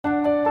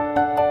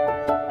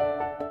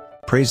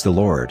Praise the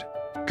Lord.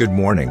 Good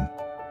morning.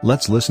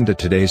 Let's listen to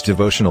today's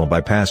devotional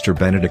by Pastor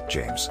Benedict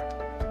James.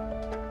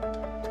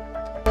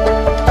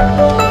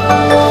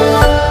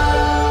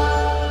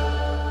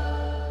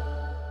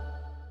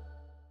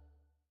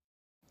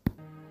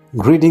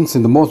 Greetings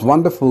in the most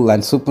wonderful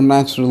and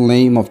supernatural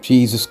name of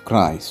Jesus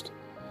Christ.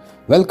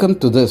 Welcome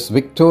to this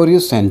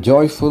victorious and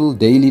joyful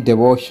daily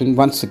devotion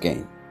once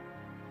again.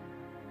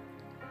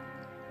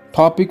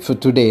 Topic for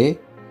today: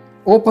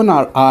 open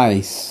our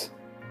eyes,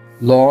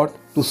 Lord,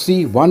 to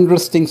see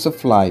wondrous things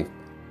of life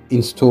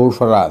in store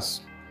for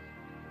us.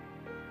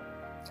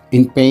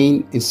 In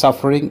pain, in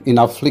suffering, in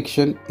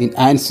affliction, in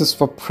answers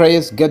for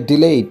prayers get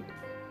delayed.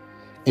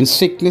 In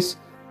sickness,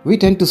 we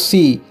tend to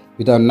see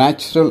with our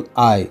natural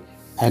eye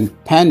and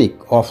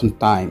panic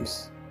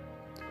oftentimes.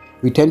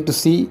 We tend to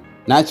see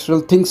natural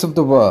things of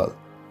the world,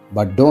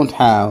 but don't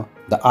have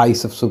the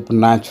eyes of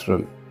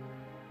supernatural.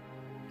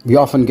 We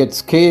often get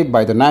scared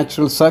by the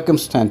natural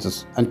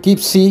circumstances and keep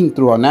seeing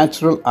through our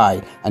natural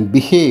eye and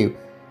behave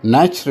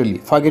naturally,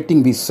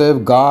 forgetting we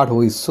serve God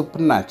who is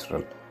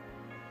supernatural.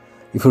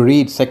 If you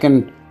read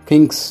 2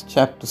 Kings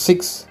chapter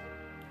 6,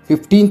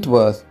 15th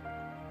verse,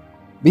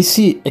 we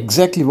see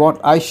exactly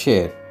what I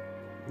shared.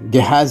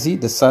 Gehazi,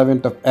 the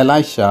servant of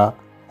Elisha,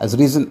 has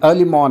risen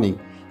early morning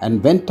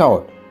and went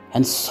out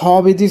and saw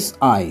with his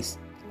eyes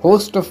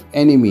host of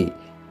enemy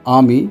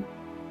army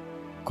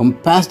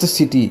compass the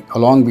city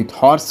along with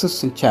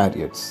horses and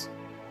chariots,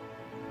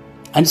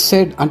 and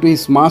said unto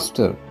his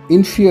master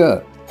in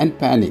fear and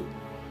panic,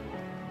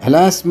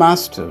 Alas,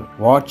 master,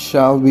 what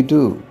shall we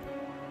do?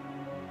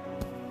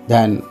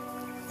 Then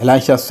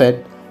Elisha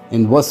said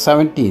in verse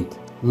 17,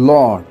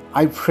 Lord,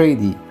 I pray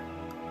thee,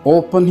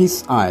 open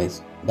his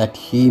eyes that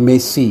he may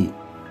see.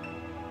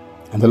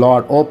 And the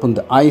Lord opened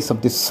the eyes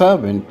of this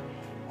servant,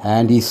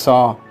 and he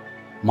saw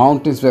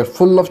mountains were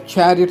full of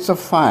chariots of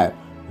fire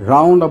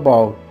round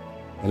about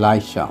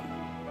Elisha.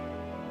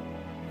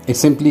 It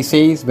simply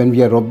says, when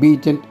we are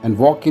obedient and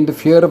walk in the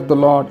fear of the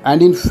Lord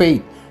and in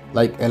faith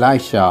like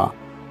Elisha,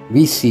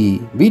 we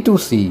too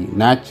see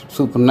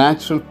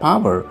supernatural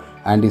power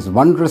and his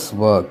wondrous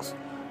work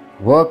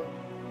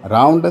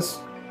around us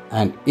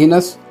and in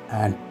us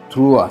and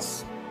through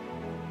us.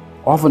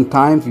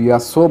 Oftentimes we are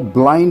so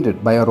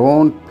blinded by our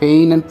own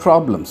pain and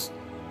problems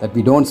that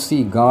we don't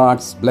see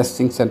God's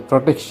blessings and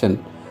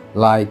protection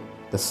like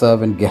the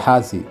servant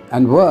Gehazi.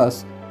 And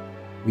worse,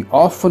 we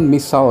often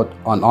miss out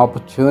on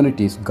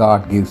opportunities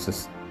God gives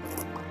us.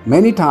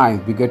 Many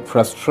times we get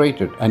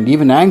frustrated and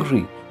even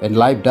angry when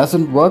life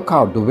doesn't work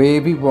out the way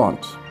we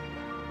want.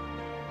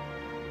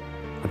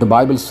 But the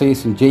Bible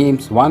says in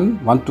James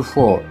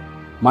 1:1-4,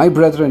 My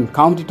brethren,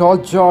 count it all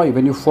joy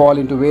when you fall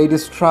into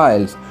various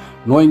trials,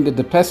 knowing that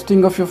the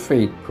testing of your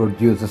faith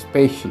produces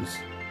patience.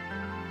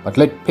 But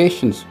let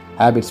patience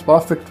have its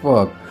perfect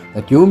work,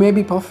 that you may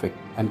be perfect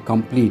and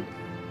complete,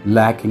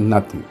 lacking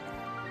nothing.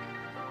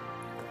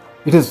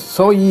 It is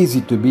so easy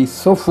to be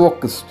so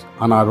focused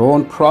on our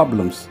own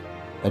problems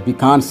that we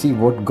can't see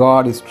what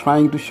God is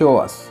trying to show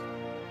us.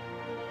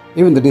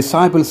 Even the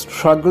disciples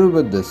struggled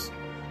with this.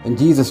 When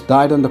Jesus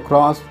died on the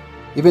cross,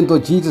 even though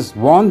Jesus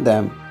warned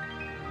them,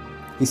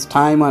 his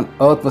time on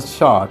earth was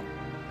short.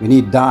 When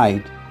he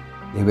died,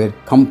 they were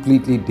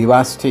completely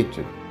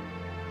devastated.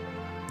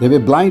 They were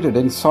blinded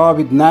and saw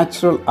with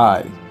natural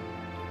eyes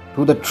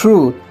to the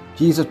truth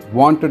Jesus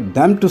wanted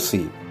them to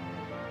see.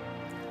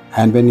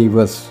 And when he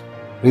was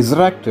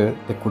resurrected,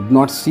 they could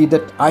not see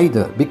that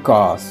either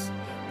because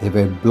they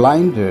were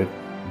blinded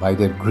by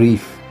their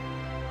grief.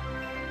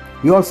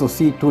 We also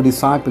see two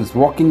disciples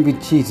walking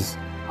with Jesus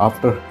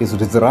after his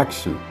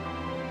resurrection.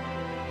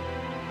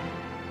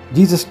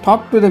 Jesus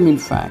talked to them, in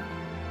fact.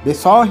 They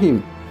saw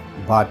him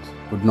but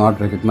could not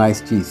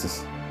recognize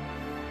Jesus.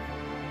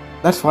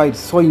 That's why it's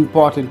so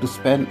important to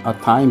spend our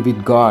time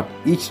with God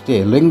each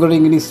day,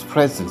 lingering in his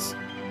presence,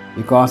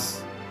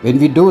 because when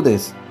we do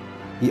this,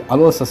 he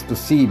allows us to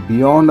see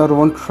beyond our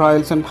own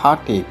trials and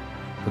heartache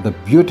to the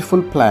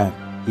beautiful plan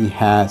he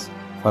has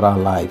for our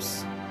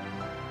lives.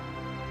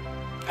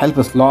 Help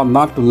us, Lord,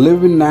 not to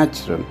live in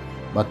natural,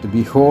 but to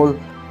behold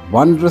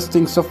wondrous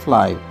things of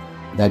life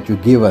that you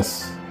give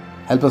us.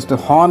 Help us to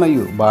honor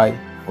you by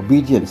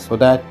obedience so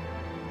that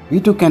we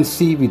too can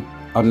see with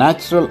our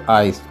natural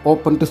eyes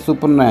open to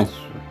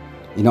supernatural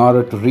in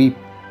order to reap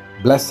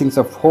blessings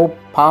of hope,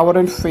 power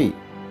and faith,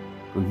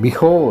 to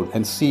behold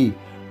and see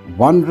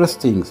wondrous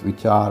things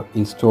which are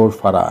in store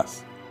for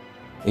us.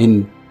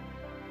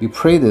 We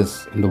pray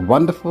this in the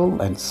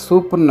wonderful and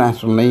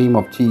supernatural name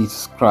of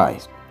Jesus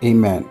Christ.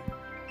 Amen.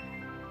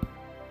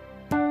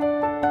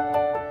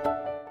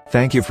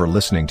 Thank you for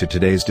listening to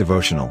today's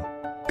devotional.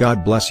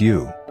 God bless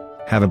you.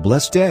 Have a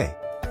blessed day.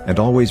 And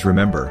always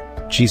remember,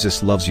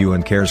 Jesus loves you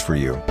and cares for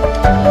you.